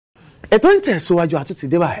ètò ń tẹ̀síwájú àtúntì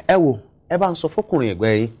dé báyìí ẹ wò ẹ bá ń sọ fọkùnrin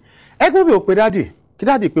ẹ̀gbẹ́ yín ẹgbẹ́ mi ò pe dáàdì kí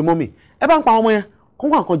dáàdì pe mọ́mì ẹ bá ń pa ọmọ yẹn kó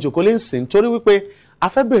wà nǹkan jòkó lé ń sìn torí wípé a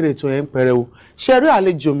fẹ́ bẹ̀rẹ̀ ètò yẹn ń pẹrẹ o ṣe rí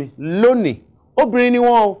àlejò mi lónìí obìnrin ni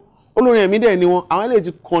wọ́n o olórin ẹ̀mí dẹ̀ ni wọ́n àwọn eléyìí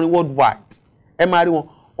ti kọrin worldwide ẹ máa rí wọn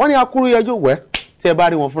wọ́n ní akúrú yẹjọ́ wẹ́ tí ẹ bá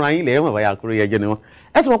rí wọn fúnra yín lẹ́yìn mọ̀ báyà akúrú yẹjọ́ ni wọ́n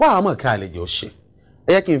ẹ ti mọ̀ pé àwọn àmọ̀ ká àlejò ṣe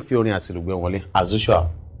ẹ yẹ kí n fi orin àti ìlùgbẹ́ wọlé as usual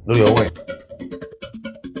lórí ọwọ́ ẹ̀.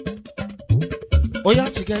 Oya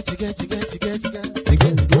tigẹ tigẹ tigẹ tigẹ tigẹ.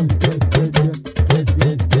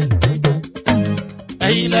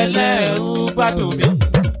 Ẹ̀yin lẹ́lẹ́ ń gbádùn mi.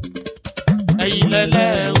 Ẹ̀yin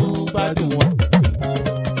lẹ́lẹ́ ń gbádùn wọn.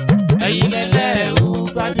 Ẹ̀yin lẹ́lẹ́ ń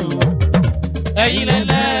gbádùn wọn. Ẹ̀yin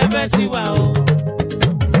lẹ́lẹ́ bẹ́ẹ̀ ti wà o.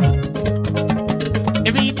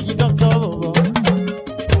 Èmi ni dọ́kítọ̀ bọ̀bọ̀.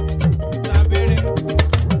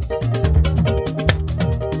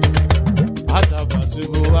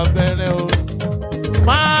 Àtàbàtúbú abẹ́rẹ́ o.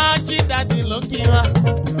 Máa jí dàdí ló kí wa,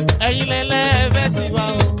 ẹ̀yin lẹ́lẹ́ bẹ́ẹ̀ ti wá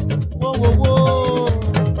o, wówówó.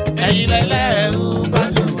 Ẹ̀yin lẹ́lẹ́ ń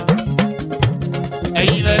gbádùn wa,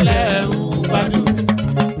 ẹ̀yin lẹ́lẹ́ ń gbádùn,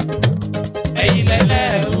 ẹ̀yin lẹ́lẹ́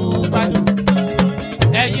ń gbádùn,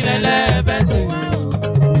 ẹ̀yin lẹ́lẹ́ bẹ́ẹ̀ ti wá o.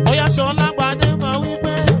 Oya Solagbade máa wí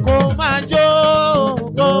pé kó máa jó,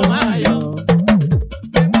 kó máa yọ̀.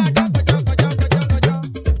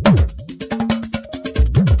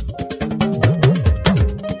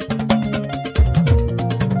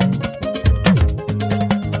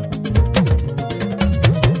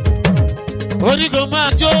 Orí kò máa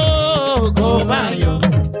jó kò máa yọ̀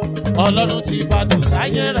Ọlọ́run ti fàdùn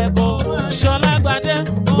sáyé rẹ̀ kó Solagbade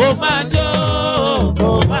kò máa jó kò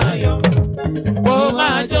máa yọ̀ kò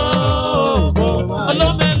máa jó kò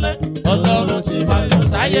olómẹlẹ Ọlọ́run ti fàdùn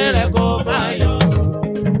sáyé rẹ̀ kó máa yọ̀.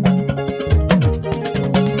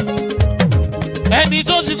 Ẹni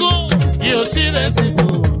tó ti kú ni ò sí retí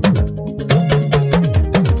fún.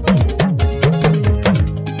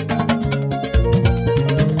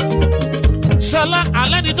 Ṣọlá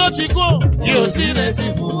alẹ́ ni tó ti kú ni ò sí retí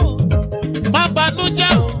fún. Má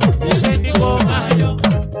banújẹ́ o, ṣe ni kò máa yọ̀.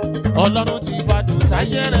 Ọlọ́run ti fàdùn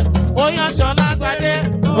sáyé rẹ̀. Ó yá Solagbade,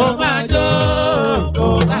 kò máa jó, kò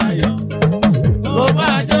máa yọ̀. Kò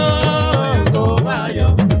máa jó, kò máa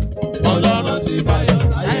yọ̀. Ọlọ́run ti fàdùn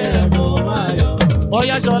sáyé rẹ̀, kò máa yọ̀. Ó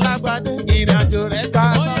yá Solagbade, ìrìnàjò rẹ̀ gbà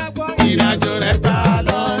lọ́dọ̀. Ìrìnàjò rẹ̀ gbà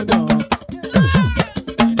lọ́dọ̀.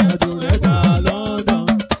 Ìrìnàjò rẹ̀ gbà lọ́dọ̀.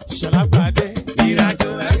 Solagbade. Ìrìnàjò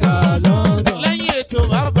rẹ̀ ga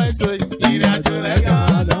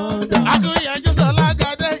London. Akúrìyànjú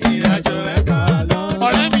Solagbade. Ìrìnàjò rẹ̀ ga London.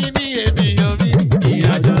 Ọ̀rẹ́ mi ní ènìyàn mi.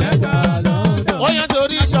 Ìrìnàjò rẹ̀ ga London. Ó yàn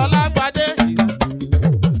torí Solagbade.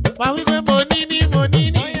 Wà wípé mo ní ní. Mo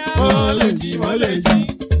lè jí.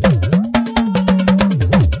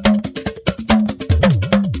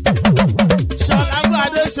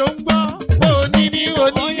 Solagbade ṣó ń gbọ́. Mo ní ní.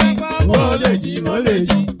 Mo lè jí.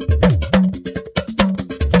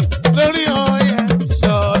 Lórí ọ̀yẹ́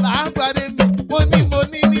Solagbade mi, mo ní, mo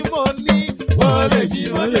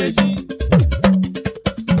lè jí.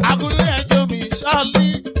 Àkúrú ẹjọ́ mi ṣọ́ọ̀lì,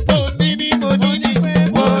 mo ní,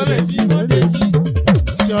 mo lè jí.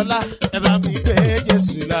 Ṣọlá ẹ bá mi gbé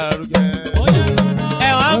Jésù lárugẹ. Ẹ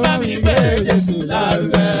wá bá mi gbé Jésù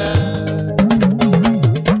lárugẹ.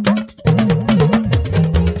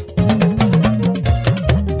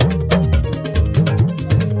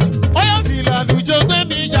 Ó yọ fìlà lùjọ gbé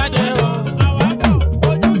mi jáde o.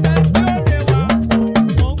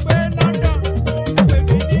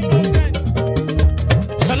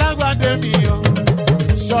 Solagbade mi o,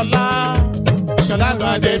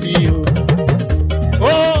 Solagbade mi o,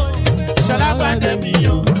 oh Solagbade mi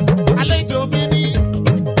o, àlejò mi ni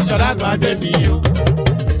Solagbade mi o,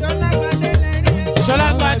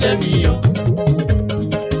 Solagbade mi o,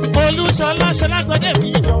 Olúṣọlá Solagbade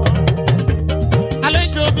mi o,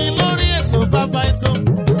 àlejò mi lórí ètò bàbá ètò,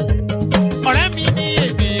 ọ̀rẹ́ mi ní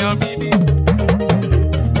ènìyàn mi ni,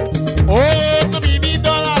 ó tó mi ní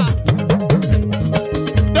dọ́là.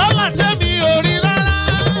 Tẹ́mi orí rárá.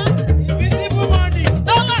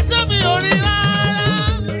 Dọ́là tẹ́mi orí rárá.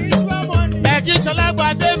 Ẹ kí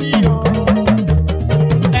Solagbade mi o.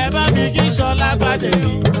 Ẹ bá mi kí Solagbade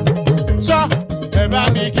mi. Ẹ bá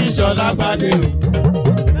mi kí Solagbade mi.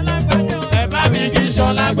 Ẹ bá mi kí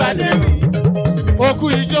Solagbade mi. Okú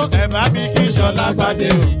ijó ẹ bá mi kí Solagbade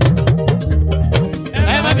mi.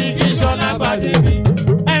 Ẹ bá mi kí Solagbade mi.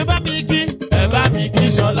 Ẹ bá mi kí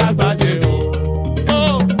Solagbade mi.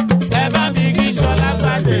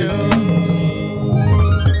 Solagbade o.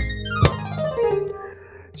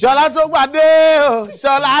 Ṣọlá tó gbàdé o,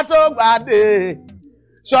 Ṣọlá tó gbàdé.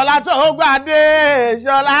 Ṣọlá tó gbàdé,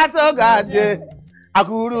 Ṣọlá tó gbàdé.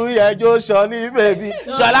 àkúrú yẹjọ Ṣọlí bèbí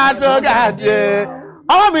Ṣọlá tó ga dé.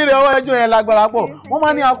 Ọwọ́ mi rẹ̀ ọwọ́ ẹjọ́ yẹn lágbára pọ̀. Wọ́n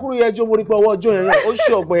máa ní àkúrú yẹjọ mo rí pé ọwọ́ ọjọ́ yẹn ó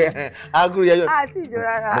ṣe ọ̀pẹ àkúrú yẹjọ. Àti ìjọ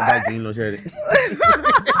rárá. Mo bá jẹ́ yín lọ ṣẹ́ rẹ̀.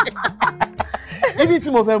 Ibi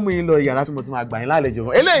tí mo fẹ́ mú yín lọ yàrá tí mo ti máa gbà yín lálejò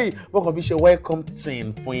fún. Eléyìí mo kàn fi ṣe welcome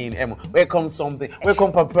thing fún yín ẹ mọ̀ welcome something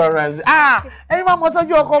welcome paparazzi. Ẹyin máa mọ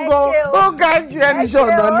tọ́jú ọkọ gan ó ga jù ẹni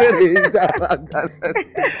ṣọ̀nà lérè ìdáwàgà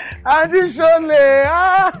àti ṣọlẹ̀.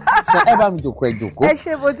 Ẹ bá mi jòkó ẹ jòkó. Ẹ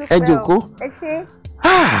ṣé mo dúpẹ́ o. Ẹ jòkó. Ẹ ṣé.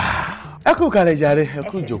 Ẹ kú kalẹ̀ jàre ẹ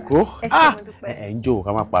kú jòkó. Ẹ ń jò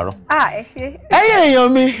ká má parọ́. Ẹ ṣé. Ẹ̀yin èèyàn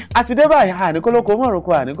mi àti dé báyìí àníkólókó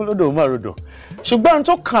mọ̀rọ̀kọ àníkólódò mọ̀rọ̀dọ̀ ṣùgbọ́n ohun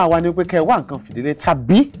tó kàn àwa ni pé kẹ́ wá nǹkan fìdílé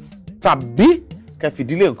tàbí kẹ́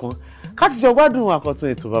fìdílé nǹkan káàtìjọ gbádùn àkọ́tún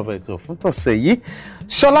ètò bàbá ètò fún tọ̀sẹ̀ yìí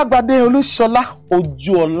Solagbade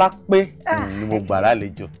Ojuolape ni mo gbà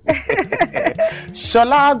lálejò.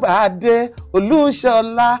 Solagbade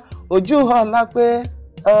Ojuolape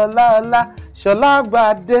ọlá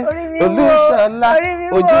Solagbade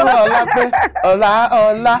Ojuolape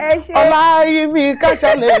ọlá yìí mi ká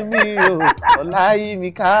ṣàlẹ̀ mi o ọlá yìí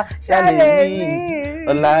mi ká ṣàlẹ̀ mi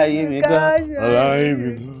ọlá yìí mi ká ṣàlẹ̀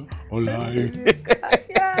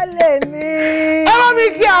mi. Ẹ bá mi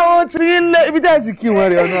kí àwọn tí ń lé ibi tẹ́ ẹ ti kí wọn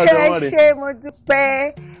rẹ̀ ọ̀nà ọ̀dọ̀ wọn rẹ̀. Ẹ ṣé mo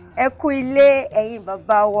dúpẹ́ ẹ kú ilé ẹ̀yin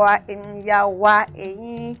bàbá wa ẹ̀yin ìyá wa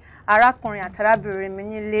ẹ̀yin arákùnrin àti arábìnrin mi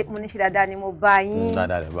nílé mo ní ṣe dáadáa ni mo bá yín.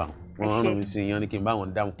 Dáadáa rẹ̀ bá wọn rán mi sí yan ní kí n bá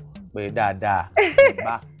wọn dáhùn pé dáadáa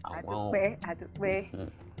bá àwọn. Àdúpẹ́.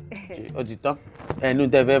 Ó ti tán ẹnu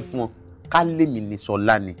tẹ́ fẹ́ fún ọ ká lè mi ní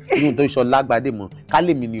Ṣọlá ni inú tó Solagbade mọ́ ká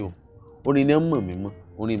lè mi ní o orin náà mọ̀ mí mọ́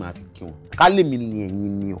orin máa fi kí wọn ká lè mi ní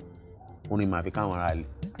ẹ̀yin ni o orin máa fi káwọn ará lè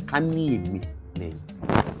ká ní èmi lẹ́yìn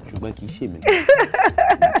ṣùgbọ́n kì í ṣèmi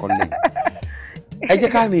lẹ́yìn. Ẹ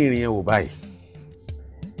jẹ́ ká rin ìrìn yẹn wò báyìí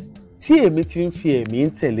tí èmi ti ń fi ẹ̀mí ń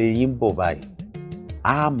tẹ̀lé yín bọ̀ báyìí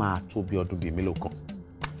á máa tó bí ọdún bíi mélòó kan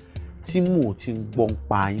tí mo ti ń gbọ́ ń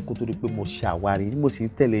pa yín kó tó di pé mo ṣàwárí yín mo sì ń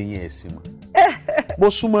tẹ̀lé yín ẹ̀sìn mọ́ mo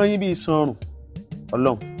súnmọ́ yín bí ìsanrùn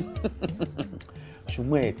Ọlọ́run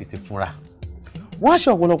ṣùgbọ́n ẹ̀ tètè fúnra wọ́n á ṣe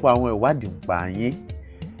ọ̀pọ̀lọpọ̀ àwọn ìwádìí ń pa yín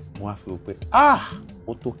wọ́n á fi wò pé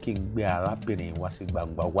ó tó kí n gbé arábìnrin wá sí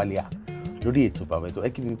gbangba wálíà lórí ètò bàbá ètò ẹ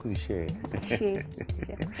kí mi kú iṣẹ́ ẹ̀.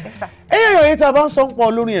 Ẹ̀yìn yìí tá a bá ń sọ ń pọ̀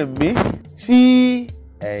lórí ẹ̀mí tí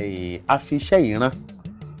a fi iṣẹ́ yìí rán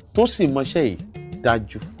tó sì mọṣẹ́ yìí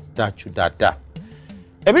dájú dáadáa.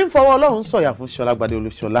 Ẹ̀mí ń fọwọ́ Ọlọ́run sọ̀yà fún Solagbade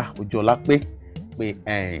Ojuolape pé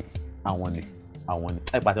àwọn ni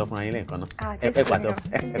ẹ pàtẹ́wọ́ fúnra yín lẹ́ẹ̀kan náà ẹ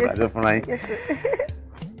pàtẹ́wọ́ fúnra yín.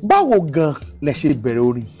 Báwo gan lẹ ṣe bẹ̀rẹ̀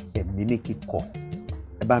orin ẹ̀mí ní kíkọ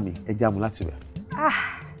ẹ bá mi ẹ jáàmù láti bẹ̀.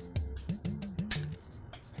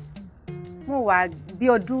 Mo wà bí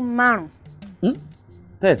ọdún 5.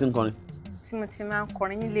 Tẹ́ẹ̀ tí ń kọrin. Tí mo ti máa ń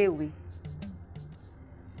kọrin nílé ìwé.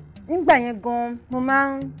 Nígbà yẹn gan mo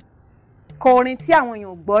máa ń kọ orin tí àwọn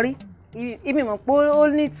èèyàn ò gbọ́ rí. Èmi mọ̀ pé ó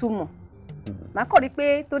ní ìtumọ̀. Màá kọ̀ rí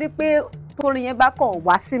pé torí pé torin yẹn bá kọ̀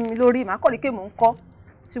wá sí mi lórí màá kọ̀ rí pé mò ń kọ.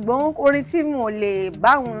 Ṣùgbọ́n orin tí mo lè bá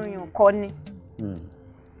àwọn èèyàn kọ ni.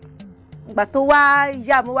 Ìgbà tó wá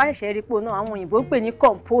yá mo wá ṣẹ̀ṣẹ̀ rí pé náà àwọn òyìnbó ń pè ní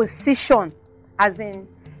composition as in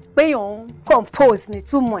pé yàn ń compose ní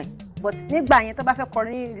túmọ̀ ẹ̀ but nígbà yẹn tó bá fẹ́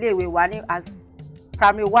kọrin ní iléèwé wa ní as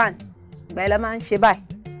primary 1 ìgbà yẹn la máa ń ṣe báyìí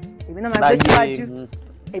èmi náà máa gbé síwájú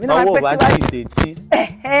èmi náà máa gbé síwájú. ọwọ́ bá ti tètí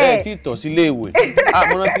ẹ̀ tí tọ̀ sílé ìwé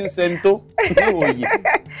àmọ́ràn tí ń sẹ́ńtó ní òye.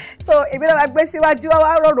 So èmi náà máa gbé síwájú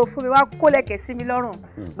wá rọ̀rọ̀ fún mi wá kó lẹ̀kẹ̀ sí mi lọ́rùn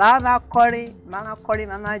màá máa kọrin màá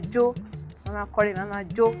máa jó màá máa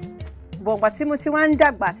jó bọ̀ǹgbà tí mo ti wá ń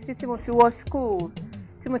dàgbà títí tí mo fi wọ school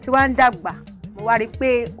tí mo ti wá ń dàgbà mo wá rí i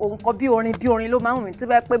pé òun kan bí orin ló máa ń wù mí tó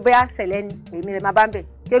bá pé bóyá sẹ̀lẹ̀ ni èmi lè máa bá ń bẹ̀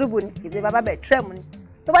kérúbù ni èmi lè máa bá bẹ̀ trẹ́mù ni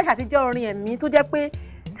tó bá ṣàtijọ́ orin ẹ̀mí tó jẹ́ pé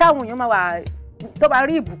táwọn èèyàn máa wà tó bá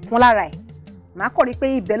rí ìbùkún lára ẹ̀ màá kọ̀ rí i pé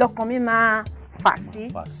ibẹ̀ lọ́kàn mi máa fà sí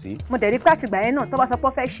mo dẹ̀ rí pé àtìgbà yẹn náà tó bá sọ pé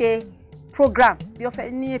ó fẹ́ ṣe program bí ó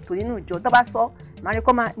fẹ́ ní ètò nínú ìjọ tó bá sọ màá rí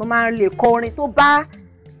kọ́ mo máa lè kọ orin tó bá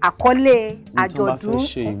àkọlé àjọ̀dún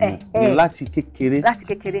láti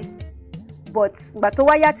kékeré but ìgbà tó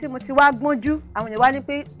wáyá tí mo ti wá gbọ́njú àwọn èèyàn wá ní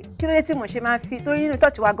pé kí ló dé tí mo ṣe máa fi torí nínú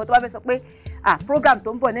church wa gan tó bá fẹ́ sọ pé program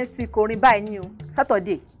tó ń bọ̀ next week orin báyìí ni o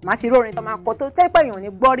Saturday màá ti rórin tó máa kọ tó tẹ́pẹ́ èèyàn ò ní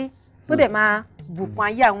gbọ́ rí tó dẹ̀ máa bùkún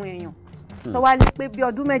ayé àwọn èèyàn tó wá ní pé bí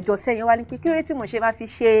ọdún 7 sẹ́yìn wá ní pé kí ló dé tí mo ṣe máa fi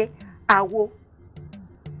ṣe àwo.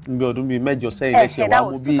 bí ọdún bíi 7 sẹ́yìn lẹ́sẹ̀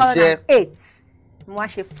wá mú bí iṣẹ́ 2008 mo wá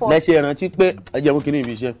ṣe first. lẹ́sẹ̀ ìrántí pé ẹ jẹ́ mú kí ní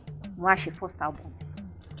ibi iṣẹ́. mo wá ṣe first album.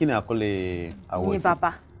 kí ni àkọlé àwo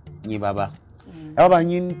Yín Bàbá. ẹ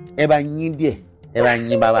bá yín díẹ̀ ẹ bá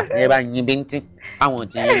yín bàbá ẹ bá yín bíntín àwọn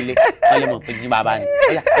tí yín lé wọ́n lè mọ̀ pé yín bàbá ni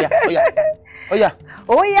ọ̀yà. ó yá.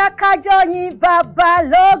 Ó yá ká jọ yìn bàbá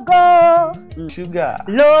lógo. Sugar.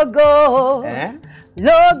 Lógo.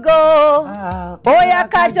 Lógo. Ó yá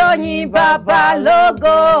ká jọ yìn bàbá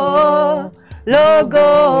lógo.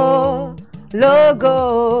 Lógo. Lógo.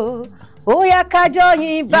 Ó yá ká jọ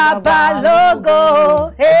yìn bàbá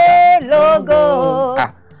lógo. Lógo.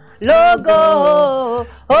 Lógo.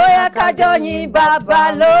 Ó yá ká jọ yìn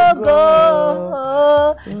bàbá lógo.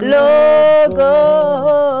 Lógo.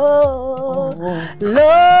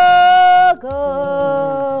 Lógo.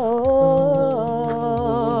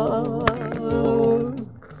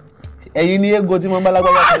 Ẹ̀yin ni ego tí mo ń bá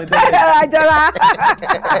lágbára kan tẹ́lẹ̀. Àjọra.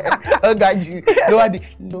 Ó ga jù ló wá di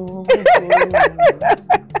lógo.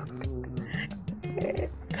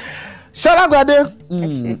 Solagbade,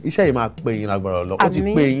 iṣẹ́ yìí máa pè yín lágbára lọ. Ó ti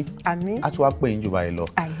pè yín. Àmín. A tún wá pè yín jù báyìí lọ.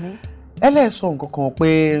 Àmín. Ẹlẹ́sọ̀ nǹkan kan pé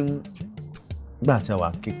gbà tí a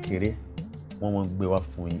wà kékeré wọ́n mọ̀ ń gbé wá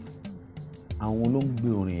fún yín. Àwọn ló ń gbé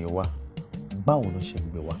orin yìí wá. Báwo ló ṣe ń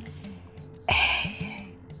gbé wá?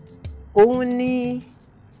 Òun ni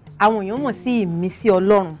àwọn èèyàn mọ̀ sí ìmísí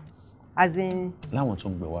Ọlọ́run. As in. Láwọn tó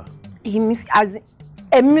ń gbé wá. Ìmísí as in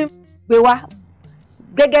ẹ̀mí gbé wá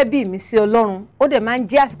gẹ́gẹ́ bí ìmísí Ọlọ́run. Ó dẹ̀ máa ń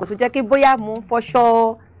jẹ́ àsìkò tó jẹ́ kí bóyá mò ń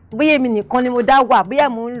fọṣọ, bóyá èmi nìkan ni mo dá wà, bóyá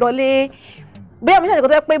mò ń lọlé, bóyá mo ṣàṣìkò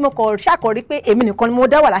tó jẹ́ pé mo kàn ṣàkọrí pé èmi nìkan ni mo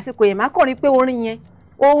dá wà lásìkò yẹn. Má kàn rí pé orin yẹn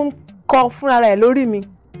ó ń kọ fúnra rẹ̀ lórí mi.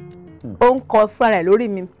 Ó ń kọ fúnra rẹ̀ lórí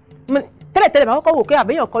mi. Tẹ́lẹ̀tẹ́lẹ̀ màá kọ́kọ́ wò pé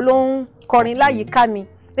àbẹ́yàn kan ló ń kọrin láyìíká mi.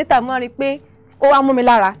 Níta mo rí pé ó wá mú mi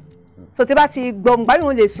lára. So tí bá ti gbọ́ ngbà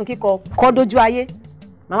mi lè sùn kíkọ kọ́ dójú ayé.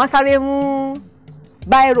 Màá sáré mú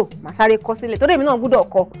báírò, màá sáré kọ sílẹ̀. Torí èmi náà gbọ́dọ̀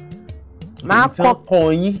kọ. Màá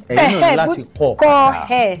kọ yín, ẹ̀yin náà ní láti kọ.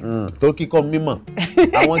 Tó kíkọ mímọ̀.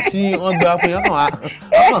 Àwọn tí wọ́n gbé wá fún yín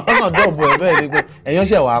kàn dọ̀bọ̀ ẹ̀ bẹ́ẹ̀ ni pé ẹ̀yin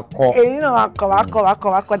ṣẹ̀ wá kọ. Èyí náà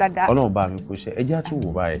wá kọ dáadáa. Ọlọ́run bá mi kó ṣe. Ẹ jẹ́ á tún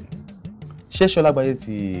wò báyìí. Ṣé Solagbade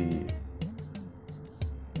ti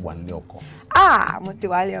wà nílé ọkọ? Mo ti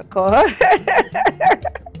wà nílé ọkọ.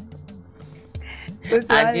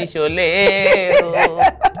 Àǹtí Ṣọlé o,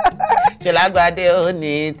 Solagbade ò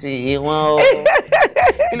ní tiwọn o.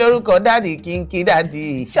 Kí lorúkọ dáàdì kínkí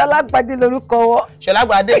dáàdì? Solagbade lorúkọ wọn.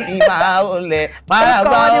 Solagbade kì í máa ń lẹ̀ máa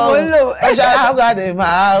bá o. Solagbade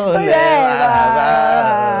máa ń lẹ̀ máa bá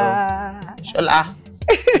o.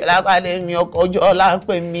 Solagbade mi ọkọ ojú ọlá ń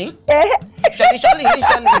pè mí. Ṣọlí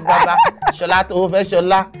bàbá. Ṣọlá tó fẹ́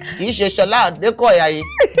Ṣọlá kì í ṣe Ṣọlá Adékọ̀yà yìí.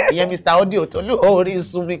 Ìyẹn Mr. Audio Tolú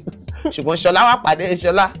Orisun mi. Ṣùgbọ́n Ṣọlá wá pàdé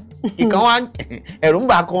Ṣọlá. Ìkan wá ẹ̀rù ń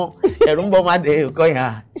bà kan, ẹ̀rù ń bọ́ máa dé ẹ̀kọ́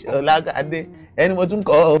yẹn. Solagbade ẹni mo tún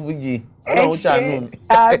kọ́ fújì. Ọlọ́run ṣàánú mi.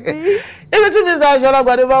 Ibi tí Mr.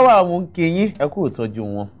 Solagbade bá wà mú kí yín ẹ kú ìtọ́jú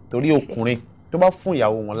wọn. Torí ọkùnrin tó bá fún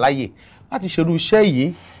ìyàwó wọn láyè láti ṣerú iṣẹ́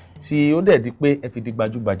yìí tí ó dẹ̀ di pé ẹ fi di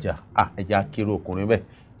gbajúgbajà. Ẹja kéré ọkùnrin bẹ́ẹ̀.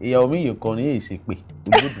 Ìyàwó mi yè kọrin èyí ṣe pé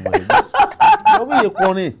olódùmọ̀ rẹ̀ bẹ́ẹ̀. Ìyàwó mi yè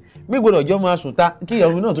kọrin mi gbọ́dọ̀ jọ máa sùn ta kí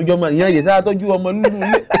ìyàwó mi náà tó jọ máa ìyẹn yè sára tọ́jú ọmọ nínú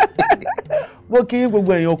ilé. Mo kí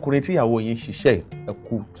gbogbo ẹ̀yin ọkùnrin tí ìyàwó yín ṣiṣẹ́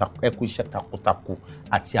ẹ kú iṣẹ́ takuntakun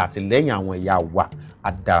àti àtìlẹ́yìn àwọn ìyá wa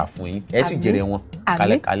á dára fún yín. Ẹ sì jèrè wọn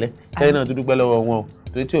kálẹ̀kálẹ̀. Kẹ́yìn náà tó dúpẹ́ lọ́wọ́ wọn o.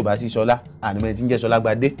 Torí tí ò bá sí Ṣọlá ànímọ́ tí ń jẹ́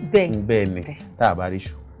Solagbade. Bẹ́ẹ̀ ni tá a bá rí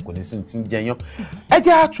ṣù kò ní sí ti ń jẹyán. Ẹ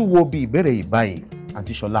jẹ́ á tún wo bí ìbéèrè yìí báyìí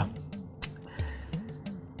àǹtí Ṣọlá.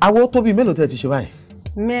 Àwo tó bí mélòó tẹ́ ti ṣe báyìí?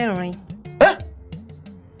 4.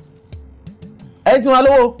 Ẹ ti wọn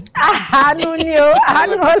lówó. Àánú ni o,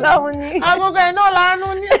 àánú Ọlọ́run ni. Agogo ẹ̀ náà láàánú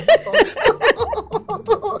ni.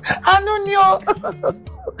 Àánú ni o.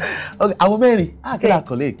 Àwọn mẹ́rin àkílà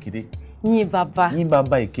àkọlé ìkéde. Yìn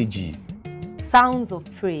bàbá ìkejì. Sounds of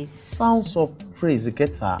praise. Sounds of praise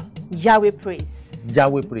ìkẹta. Yahweh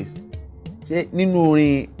praise. Ṣé nínú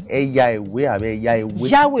orin ẹ̀yà ìwé àbí ẹ̀yà ìwé?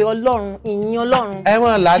 Yahweh Ọlọ́run, ìyìn Ọlọ́run. Ẹ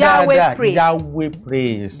mọ̀ ládàáda Yahweh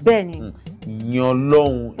praise. Bẹ́ẹ̀ni. Ìyìn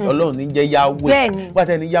Ọlọ́run ní jẹ́ Yahweh. Bẹ́ẹ̀ni. Bá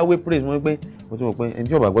tẹ́ ní Yahweh praise mo ti mọ̀ pé ẹni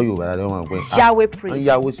tí ó bá gbọ́ Yorùbá dáadáa wọ́n mọ̀ pé Yahweh praise. wọ́n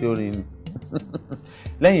Yahweh sí orin ni.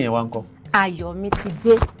 Lẹ́yìn yẹn wá ń kọ́. Ayọ̀ mi ti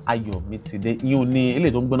dé. Ayọ̀ mi ti dé. Ìyún ni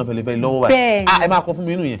eléyìí tó ń gbóná fẹlẹfẹlẹ lọ́wọ́ wa. Bẹ́ẹ̀ni. Ẹ máa kọ fún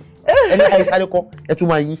mi nínú yẹn. Ẹni ẹ sáré kọ ẹ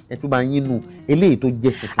tún máa yín nù eléyìí tó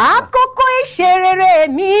jẹ́ tuntun. Àkókò ìṣerere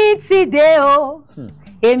mi ti dé o.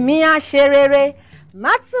 Èmi á ṣe rere, má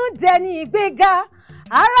tún dẹni ìgbéga.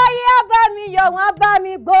 Aráyé á bá mi yọ̀, wọ́n á bá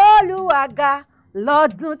mi gbóòlùwàga.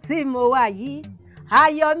 Lọ́dún tí mo wà yìí,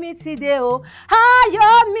 ayọ̀ mi ti dé o.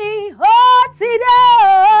 Ayọ̀ mi ó ti dé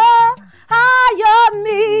o. Ayọ̀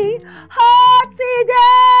mi ó ti dé.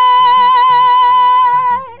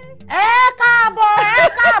 Ẹ káàbọ̀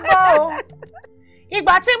o.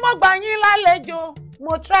 Ìgbà tí mo gbà yín lálejò,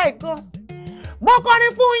 mo try gan. Mo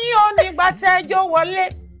kọrin fún yín o nígbà tí ẹ jó wọlé.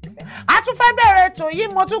 A tún fẹ́ bẹ̀rẹ̀ ètò yìí,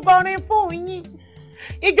 mo tún kọrin fún yín.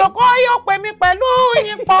 ìjókòó yóò pè mí pẹ̀lú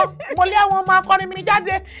yín pọ̀ mo lé àwọn ọmọ akọrin mi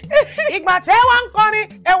jáde ìgbà tẹ́ wá ń kọrin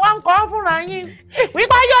ẹ wá ń kọ́ fúnra yín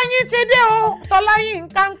wípé ayọ̀ yín ti dé o tọ́lá yín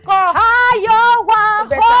nǹkan ń kọ́. ayọ̀ wa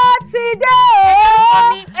ó ti dé o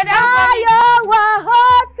ayọ̀ wa ó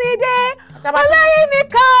ti dé ọlẹ́yìn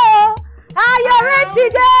nìkan o ayọ̀ rẹ̀ ti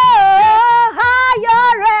dé o ayọ̀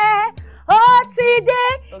rẹ̀ ó ti dé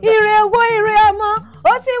ire owó ire ọmọ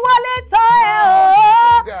ó ti wọlé tọ́ ẹ o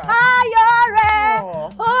ayọ̀ rẹ̀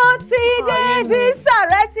ó ti dé visa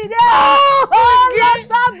rẹ̀ ti dé o ó lọ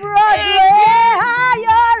sábúrọ̀dù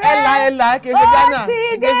ayọ̀ rẹ̀ kìí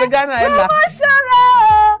ṣe Ghana promotion rẹ̀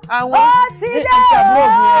o ó ti dé o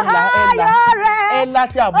ayọ̀ rẹ̀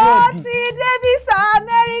ti àbúrò ó ti dé visa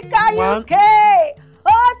America UK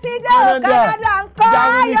ó ti dé o Canada ńkọ́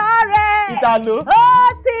ayọ̀ rẹ̀ ó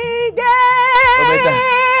ti dé.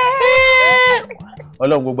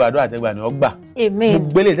 Ọlọ́run gbogbo àdúrà tẹ́gbà ni ó gbà. Amen.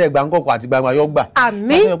 Gbogbo eléyìí tẹ́gbà ń kọ̀kọ̀ àti gbangba yóò gbà.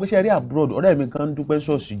 Àmín. Wọ́n sọ pé ṣe rí abroad ọ̀rẹ́ mi kan dúpẹ́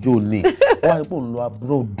ṣọ́ọ̀ṣì jò ní. Wọ́n wá pé òun lọ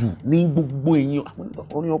abroad ní gbogbo èèyàn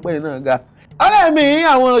orin ọpẹ́ náà ga. Ọ̀rẹ́ mi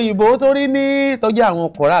àwọn òyìnbó tó rí ní tọ́jú àwọn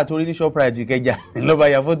kọ̀ọ̀rà tó rí ní Shoprite Ìkẹjà ló bá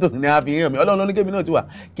ya fọ́tò ní àfihàn mi. Ọlọ́run ló ní kémi náà ti wà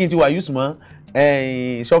kí n ti wà use mọ́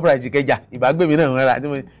Shoprite Ìkẹjà ìbágbèmí náà wọ́n rà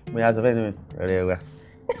mo yà sọ fẹ́ ni ọ̀rẹ́ wa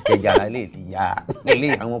Ìkẹjà lè ti ya ilé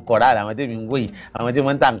àwọn kọ̀ọ̀rà àwọn tèmi ń wò yìí àwọn tí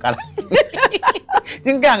wọ́n ń ta Àǹkárá tí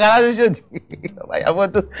ń kí Àǹkárá tó ṣòdì ọba ya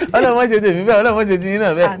fọ́tò ọlọ́mọ ṣe tèmi bẹ́ẹ̀ ọlọ́mọ ṣe ti yín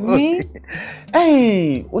náà bẹ́ẹ̀.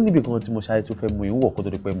 Àmín. Ó níbi kan tí mo ṣáré tó fẹ́ mú yín wọ̀ kó tó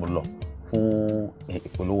di pé mo lọ fún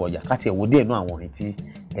ìpolówó ọjà káti ẹ̀wò díẹ̀ náà àwọn orin tí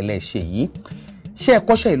ẹlẹ́ṣẹ̀ yìí ṣé ẹ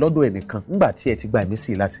kọ́ṣẹ́ ìlọ́dọ̀ ẹnìkan nígbà tí ẹ ti gba ẹ̀mí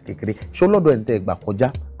sí i láti kékeré ṣó lọ́dọ̀ ẹni tẹ́ ẹ gbà kọjá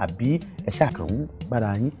àbí ẹ ṣàkàn ń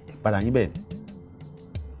gbára yín bẹ́ẹ̀ ni.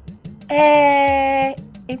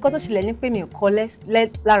 Nǹkan tó ṣẹlẹ̀ ní pé mi ò kọ́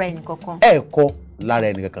lára ẹnì kankan. ẹ kọ́ lára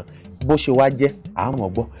ẹnì kankan bó ṣe wá jẹ́ àmọ́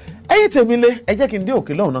gbọ́ ẹ̀yin tèmi lé ẹ jẹ́ kí n dé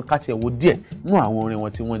òkè lọ́hùn náà káti ẹ̀wò díẹ̀ nú àwọn orin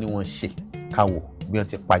wọn tí wọ́n ní wọ́n ṣe káwò bí wọ́n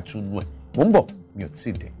ti pa ìtúnú ẹ̀ mò ń bọ̀ mi ò tí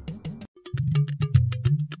ì dé.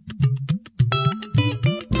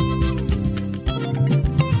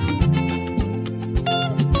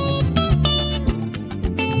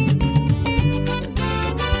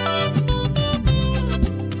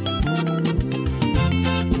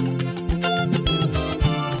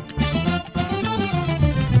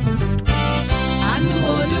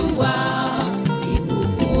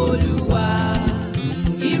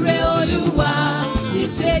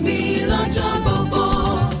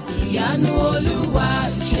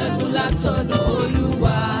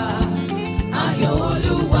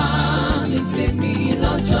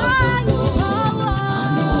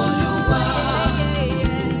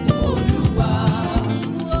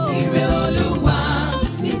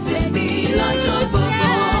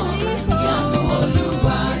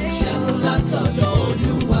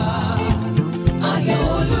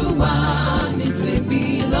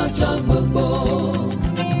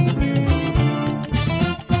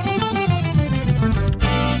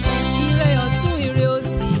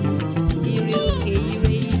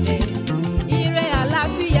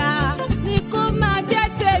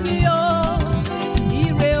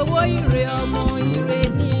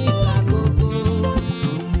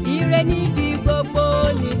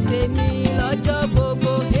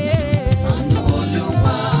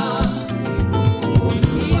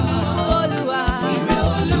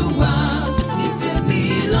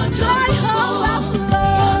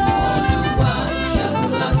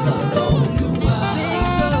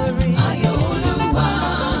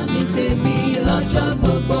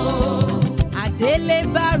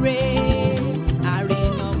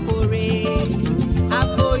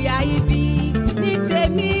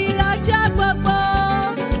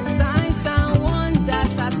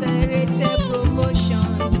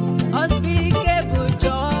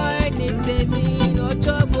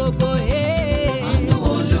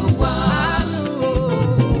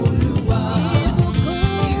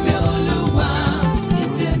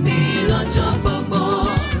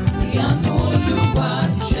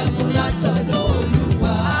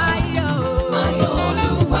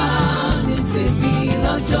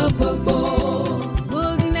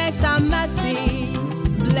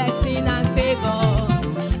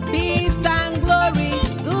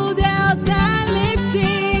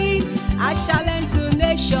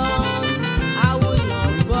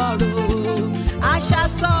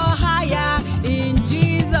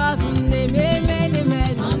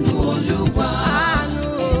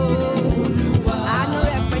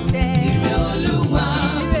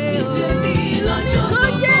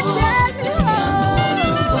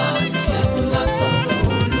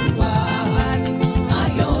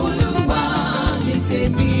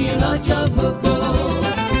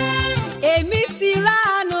 Èmi ti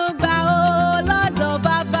ránu gbà ó lọ́dọ̀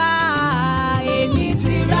bá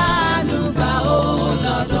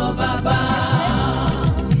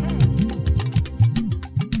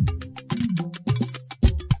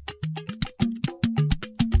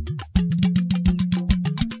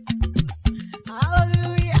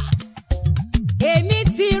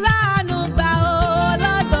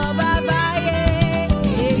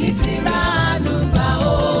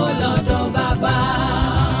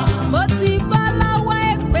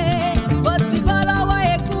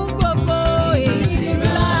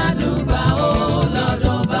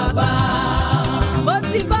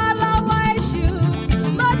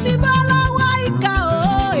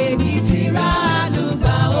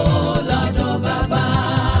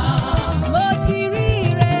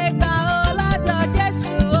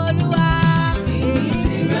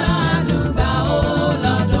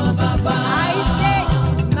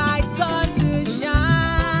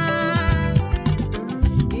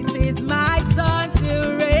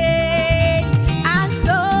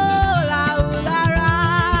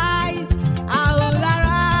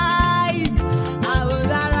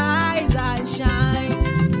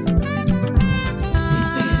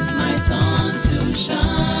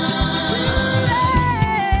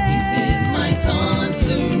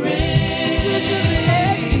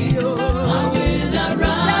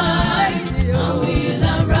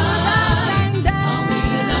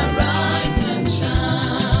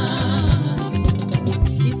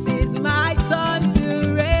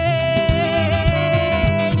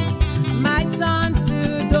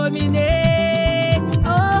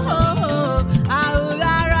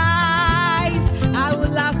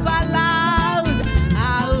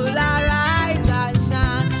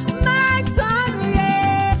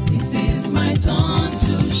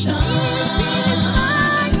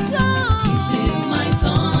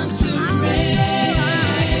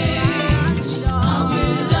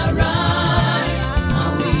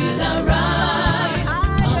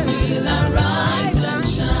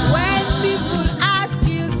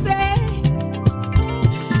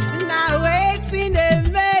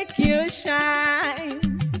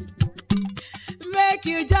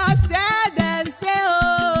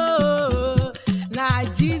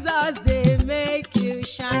just they make you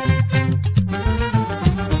shine.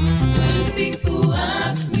 People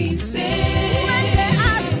ask me, say, When they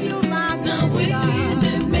ask you, Master, now wait till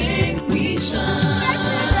they make me shine.